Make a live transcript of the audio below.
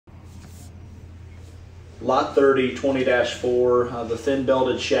Lot 30, 20-4, the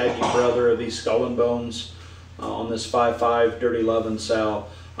thin-belted shaggy brother of these Skull and Bones on this 5'5", Dirty Lovin' Sal.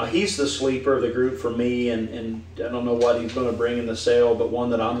 He's the sleeper of the group for me, and I don't know what he's going to bring in the sale, but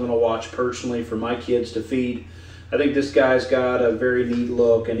one that I'm going to watch personally for my kids to feed. I think this guy's got a very neat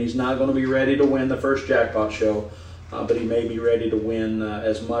look, and he's not going to be ready to win the first jackpot show, but he may be ready to win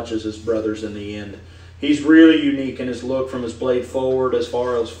as much as his brothers in the end. He's really unique in his look, from his blade forward as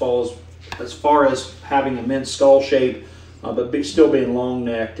far as having immense skull shape, but still being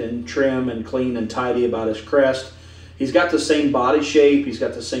long-necked and trim and clean and tidy about his crest. He's got the same body shape, he's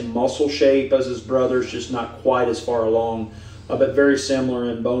got the same muscle shape as his brothers, just not quite as far along, but very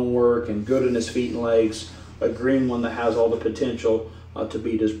similar in bone work and good in his feet and legs. A green one that has all the potential to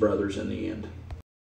beat his brothers in the end.